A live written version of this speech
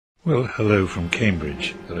Well, hello from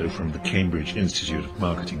Cambridge, hello from the Cambridge Institute of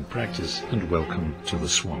Marketing Practice, and welcome to The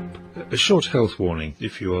Swamp. A short health warning: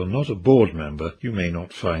 if you are not a board member, you may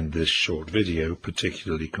not find this short video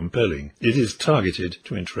particularly compelling. It is targeted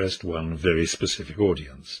to interest one very specific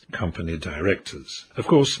audience: company directors. Of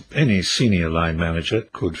course, any senior line manager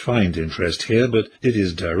could find interest here, but it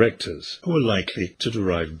is directors who are likely to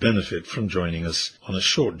derive benefit from joining us on a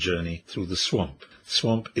short journey through the swamp.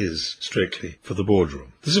 Swamp is strictly for the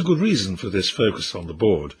boardroom. There's a good reason for this focus on the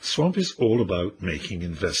board. Swamp is all about making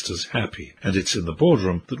investors happy, and it's in the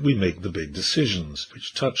boardroom that we make the big decisions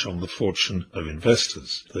which touch on the fortune of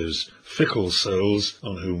investors, those fickle souls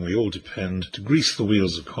on whom we all depend to grease the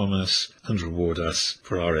wheels of commerce and reward us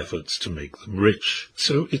for our efforts to make them rich.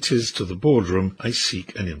 So it is to the boardroom I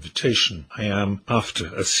seek an invitation. I am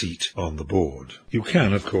after a seat on the board. You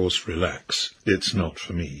can, of course, relax. It's not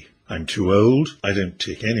for me. I'm too old, I don't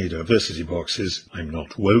tick any diversity boxes, I'm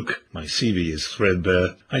not woke, my CV is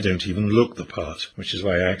threadbare, I don't even look the part, which is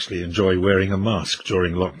why I actually enjoy wearing a mask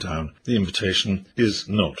during lockdown. The invitation is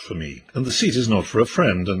not for me, and the seat is not for a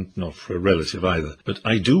friend, and not for a relative either. But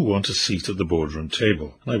I do want a seat at the boardroom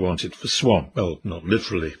table, and I want it for SWAMP. Well, not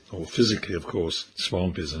literally, or physically, of course.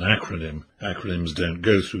 SWAMP is an acronym. Acronyms don't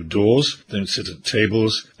go through doors, don't sit at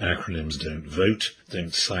tables, acronyms don't vote,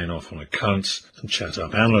 don't sign off on accounts and chat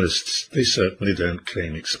up analysts. They certainly don't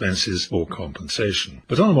claim expenses or compensation.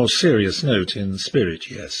 But on a more serious note, in spirit,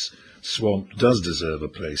 yes, SWAMP does deserve a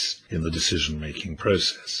place in the decision-making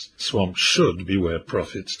process. SWAMP should be where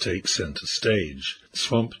profits take centre stage.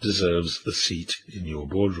 SWAMP deserves a seat in your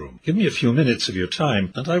boardroom. Give me a few minutes of your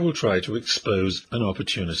time, and I will try to expose an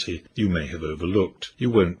opportunity you may have overlooked. You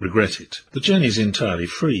won't regret it. The journey's entirely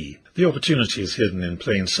free. The opportunity is hidden in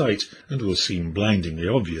plain sight and will seem blindingly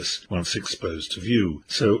obvious once exposed to view.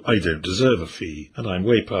 So I don't deserve a fee, and I'm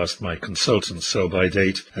way past my consultant sell-by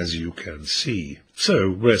date, as you can see. So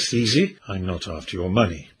rest easy, I'm not after your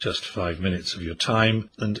money, just 5 minutes of your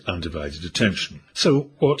time and undivided attention.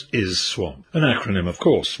 So what is SWAMP? An acronym, of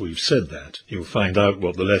course, we've said that. You'll find out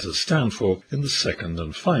what the letters stand for in the second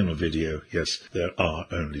and final video. Yes, there are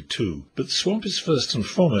only 2. But SWAMP is first and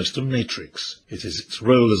foremost a matrix. It is its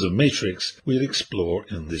role as a matrix we'll explore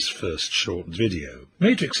in this first short video.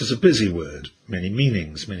 Matrix is a busy word, many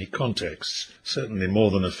meanings, many contexts, certainly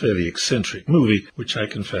more than a fairly eccentric movie, which I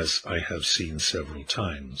confess I have seen several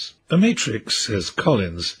times. A matrix, says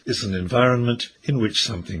Collins, is an environment in which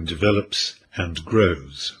something develops and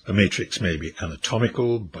grows. A matrix may be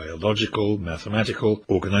anatomical, biological, mathematical,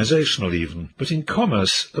 organizational even, but in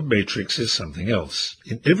commerce a matrix is something else.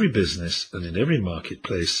 In every business and in every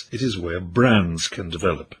marketplace it is where brands can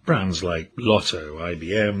develop. Brands like Lotto,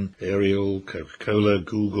 IBM, Ariel, Coca-Cola,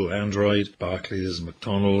 Google, Android, Barclays,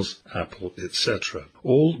 McDonald's, Apple, etc.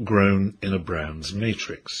 All grown in a brand's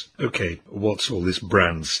matrix. Okay, what's all this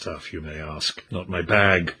brand stuff, you may ask? Not my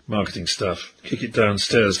bag. Marketing stuff. Kick it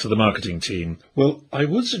downstairs to the marketing team. Well, I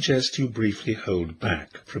would suggest you briefly hold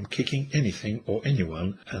back from kicking anything or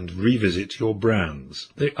anyone and revisit your brands.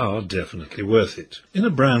 They are definitely worth it. In a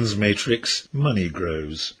brand's matrix, money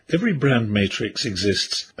grows. Every brand matrix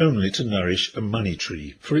exists only to nourish a money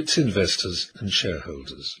tree for its investors and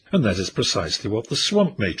shareholders. And that is precisely what the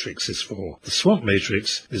SWAMP matrix is for. The SWAMP matrix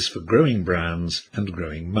is for growing brands and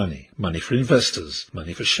growing money. Money for investors,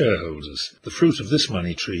 money for shareholders. The fruit of this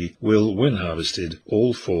money tree will, when harvested,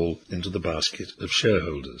 all fall into the basket of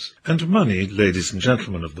shareholders. And money, ladies and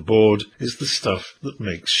gentlemen of the board, is the stuff that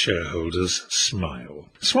makes shareholders smile.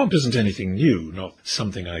 SWAMP isn't anything new, not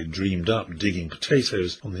something I dreamed up digging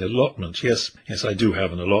potatoes on the allotment. Yes, I do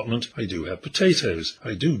have an allotment, I do have potatoes,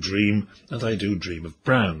 I do dream, and I do dream of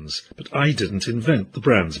brands. But I didn't invent the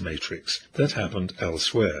brands matrix. That happened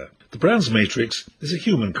elsewhere. The brands matrix is a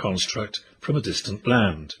human construct from a distant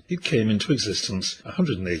land. It came into existence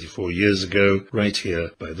 184 years ago, right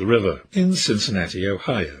here by the river, in Cincinnati,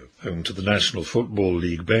 Ohio. Home to the National Football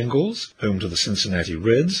League Bengals, home to the Cincinnati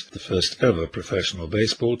Reds, the first ever professional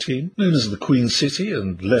baseball team, known as the Queen City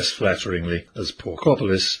and less flatteringly as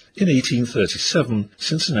Porkopolis. In 1837,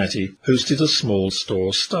 Cincinnati hosted a small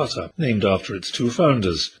store startup named after its 2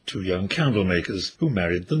 founders, 2 young candle makers who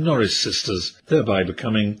married the Norris sisters, thereby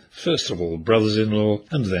becoming first of all brothers-in-law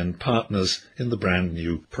and then partners in the brand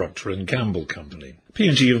new Procter & Gamble company.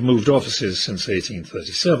 P&G have moved offices since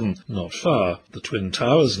 1837, not far. The Twin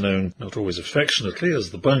Towers, known not always affectionately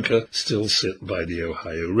as the Bunker, still sit by the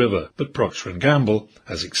Ohio River, but Procter & Gamble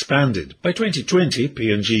has expanded. By 2020,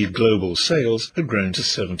 P&G global sales had grown to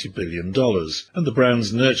 $70 billion, and the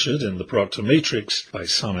brands nurtured in the Procter matrix, by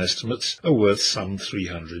some estimates, are worth some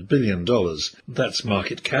 $300 billion. That's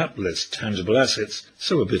market cap less tangible assets,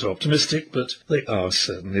 so a bit optimistic, but they are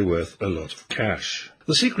certainly worth a lot of cash.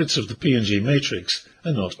 The secrets of the P&G matrix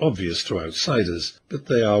are not obvious to outsiders, but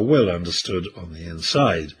they are well understood on the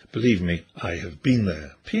inside. Believe me, I have been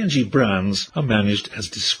there. P&G brands are managed as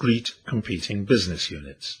discrete, competing business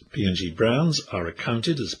units. P&G brands are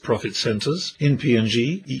accounted as profit centers. In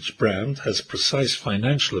P&G, each brand has precise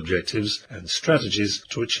financial objectives and strategies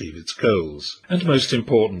to achieve its goals. And most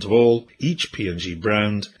important of all, each P&G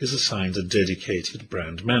brand is assigned a dedicated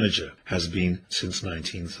brand manager, has been since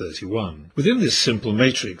 1931. Within this simple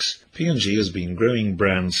matrix, P&G has been growing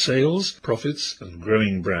brand sales, profits, and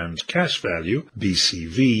growing brand cash value,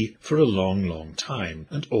 BCV, for a long time,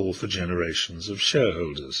 and all for generations of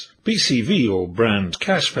shareholders. BCV, or brand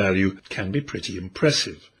cash value, can be pretty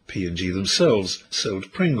impressive. P&G themselves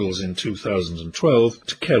sold Pringles in 2012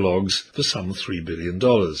 to Kellogg's for some $3 billion,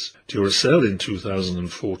 Duracell in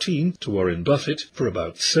 2014 to Warren Buffett for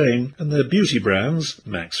about the same, and their beauty brands,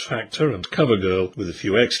 Max Factor and CoverGirl with a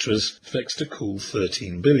few extras, fetched a cool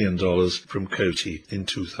 $13 billion from Coty in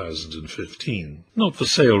 2015. Not for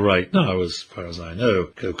sale right now, as far as I know.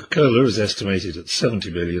 Coca-Cola is estimated at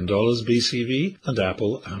 $70 billion BCV, and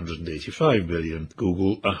Apple $185 billion,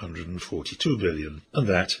 Google $142 billion, and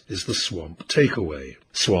that is the Swamp takeaway.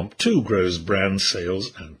 Swamp 2 grows brand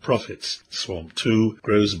sales and profits. Swamp 2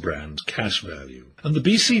 grows brand cash value. And the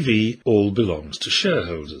BCV all belongs to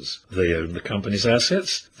shareholders. They own the company's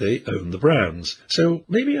assets, they own the brands. So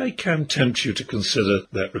maybe I can tempt you to consider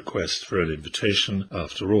that request for an invitation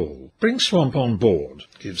after all. Bring Swamp on board.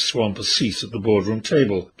 Give Swamp a seat at the boardroom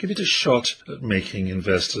table. Give it a shot at making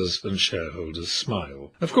investors and shareholders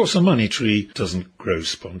smile. Of course, a money tree doesn't grow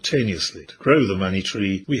spontaneously. To grow the money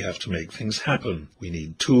tree, we have to make things happen. We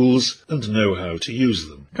need tools and know how to use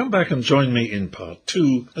them. Come back and join me in part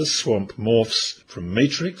 2 as Swamp morphs from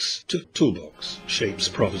matrix to toolbox, shapes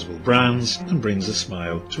profitable brands and brings a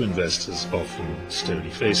smile to investors' often stony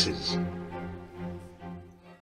faces.